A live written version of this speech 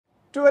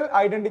12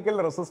 identical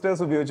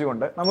resistors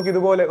ഉപയോഗിച്ചുകൊണ്ട് നമുക്ക്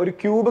ഇതുപോലെ ഒരു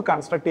ക്യൂബ്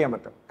കൺസ്ട്രക്ട് ചെയ്യാൻ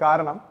പറ്റും.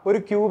 കാരണം ഒരു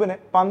ക്യൂബിന്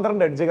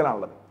 12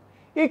 എഡ്ജുകളാണുള്ളത്.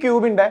 ഈ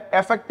ക്യൂബിന്റെ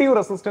എഫക്റ്റീവ്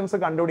റെസിസ്റ്റൻസ്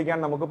കണ്ടുപിടിക്കാൻ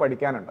നമുക്ക്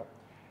പഠിക്കാനുണ്ട്.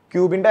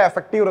 ക്യൂബിന്റെ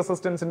എഫക്റ്റീവ്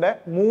റെസിസ്റ്റൻസിന്റെ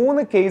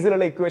 3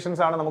 കേസിലുള്ള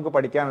ഇക്വേഷൻസ് ആണ് നമുക്ക്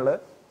പഠിക്കാനുള്ളത്.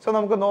 സോ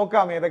നമുക്ക്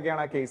നോക്കാം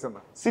ഏതൊക്കെയാണ് ആ കേസ്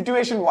എന്ന്.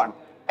 Situation 1,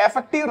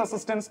 effective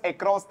resistance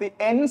across the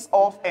ends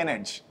of N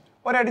edge.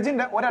 ഒരു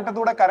എഡ്ജിന്റെ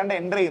ഒരറ്റത്തൂടെ കറണ്ട്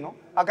എൻ്റർ ചെയ്യുന്നു,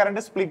 ആ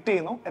കറണ്ട് സ്പ്ലിറ്റ്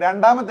ചെയ്യുന്നു,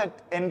 രണ്ടാമത്തെ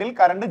എൻഡിൽ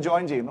കറണ്ട്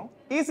ജോയിൻ ചെയ്യുന്നു.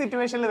 ഈ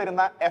സിറ്റുവേഷനിൽ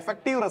വരുന്ന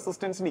എഫക്റ്റീവ്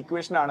റെസിസ്റ്റൻസിന്റെ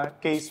ഇക്വേഷൻ ആണ്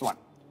case 1.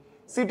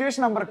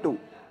 Situation number 2,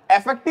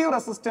 effective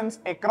resistance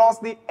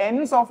across the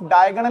ends of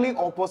diagonally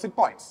opposite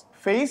points.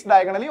 Face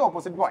diagonally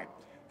opposite point.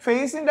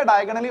 ഫേസിന്റെ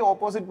diagonally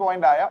opposite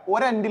point ആയ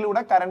ഒരു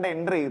എൻഡിലൂടെ കറണ്ട്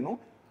എൻ്റർ ചെയ്യുന്നു,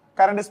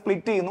 കറണ്ട്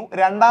സ്പ്ലിറ്റ് ചെയ്യുന്നു,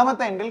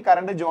 രണ്ടാമത്തെ എൻഡിൽ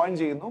കറണ്ട് ജോയിൻ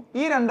ചെയ്യുന്നു.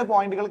 ഈ രണ്ട്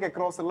പോയിന്റുകൾക്ക്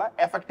അക്രോസ് ഉള്ള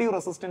എഫക്റ്റീവ്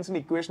റെസിസ്റ്റൻസിന്റെ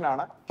ഇക്വേഷൻ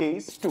ആണ്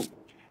case 2.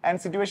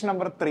 And situation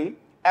number 3,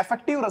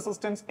 effective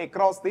resistance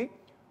across the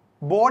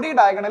body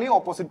diagonally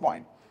opposite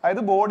point.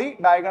 അതായത് ബോഡി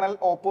ഡയഗണൽ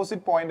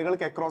ഓപ്പോസിറ്റ്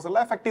പോയിന്റുകൾക്ക് അക്രോസ് ഉള്ള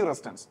എഫക്റ്റീവ്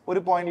റെസിസ്റ്റൻസ്. ഒരു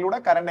പോയിന്റിലൂടെ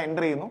കറണ്ട്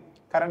എൻ്റർ ചെയ്യുന്നു,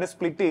 കറണ്ട്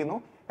സ്പ്ലിറ്റ് ചെയ്യുന്നു,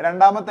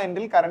 രണ്ടാമത്തെ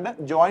എൻഡിൽ കറണ്ട്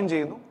ജോയിൻ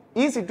ചെയ്യുന്നു.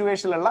 ഈ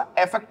സിറ്റുവേഷനിലുള്ള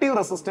എഫക്റ്റീവ്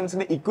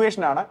റെസിസ്റ്റൻസിന്റെ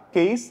ഇക്വേഷൻ ആണ്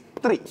കേസ്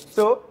 3.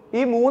 സോ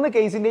ഈ 3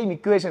 കേസിന്റെയും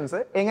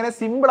ഇക്വേഷൻസ് എങ്ങനെ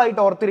സിമ്പിൾ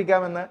ആയിട്ട്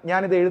ഓർത്തിരിക്കാമെന്ന്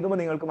ഞാൻ ഇത് എഴുതുമ്പോൾ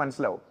നിങ്ങൾക്ക്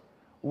മനസ്സിലാവും.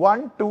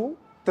 1, 2,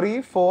 3,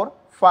 4,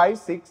 5,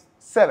 6,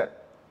 7.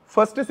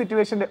 ഫസ്റ്റ്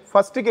സിറ്റുവേഷന്റെ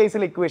ഫസ്റ്റ്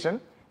കേസിലെ ഇക്വേഷൻ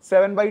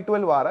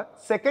 7/12 ആണ്.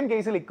 സെക്കൻഡ്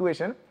കേസിൽ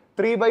ഇക്വേഷൻ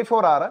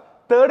 3/4 ആണ്.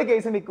 തേർഡ്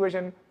കേസിന്റെ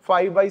ഇക്വേഷൻ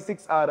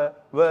 5/6 ആണ്.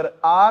 Where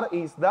R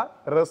is the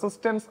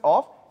resistance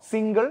of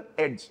single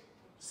edge.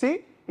 C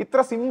ഇത്ര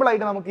സിമ്പിൾ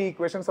ആയിട്ട് നമുക്ക് ഈ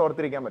ഇക്വേഷൻസ്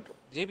ഓർത്തിരിക്കാൻ പറ്റും.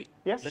 JB,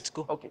 let's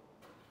go. Okay.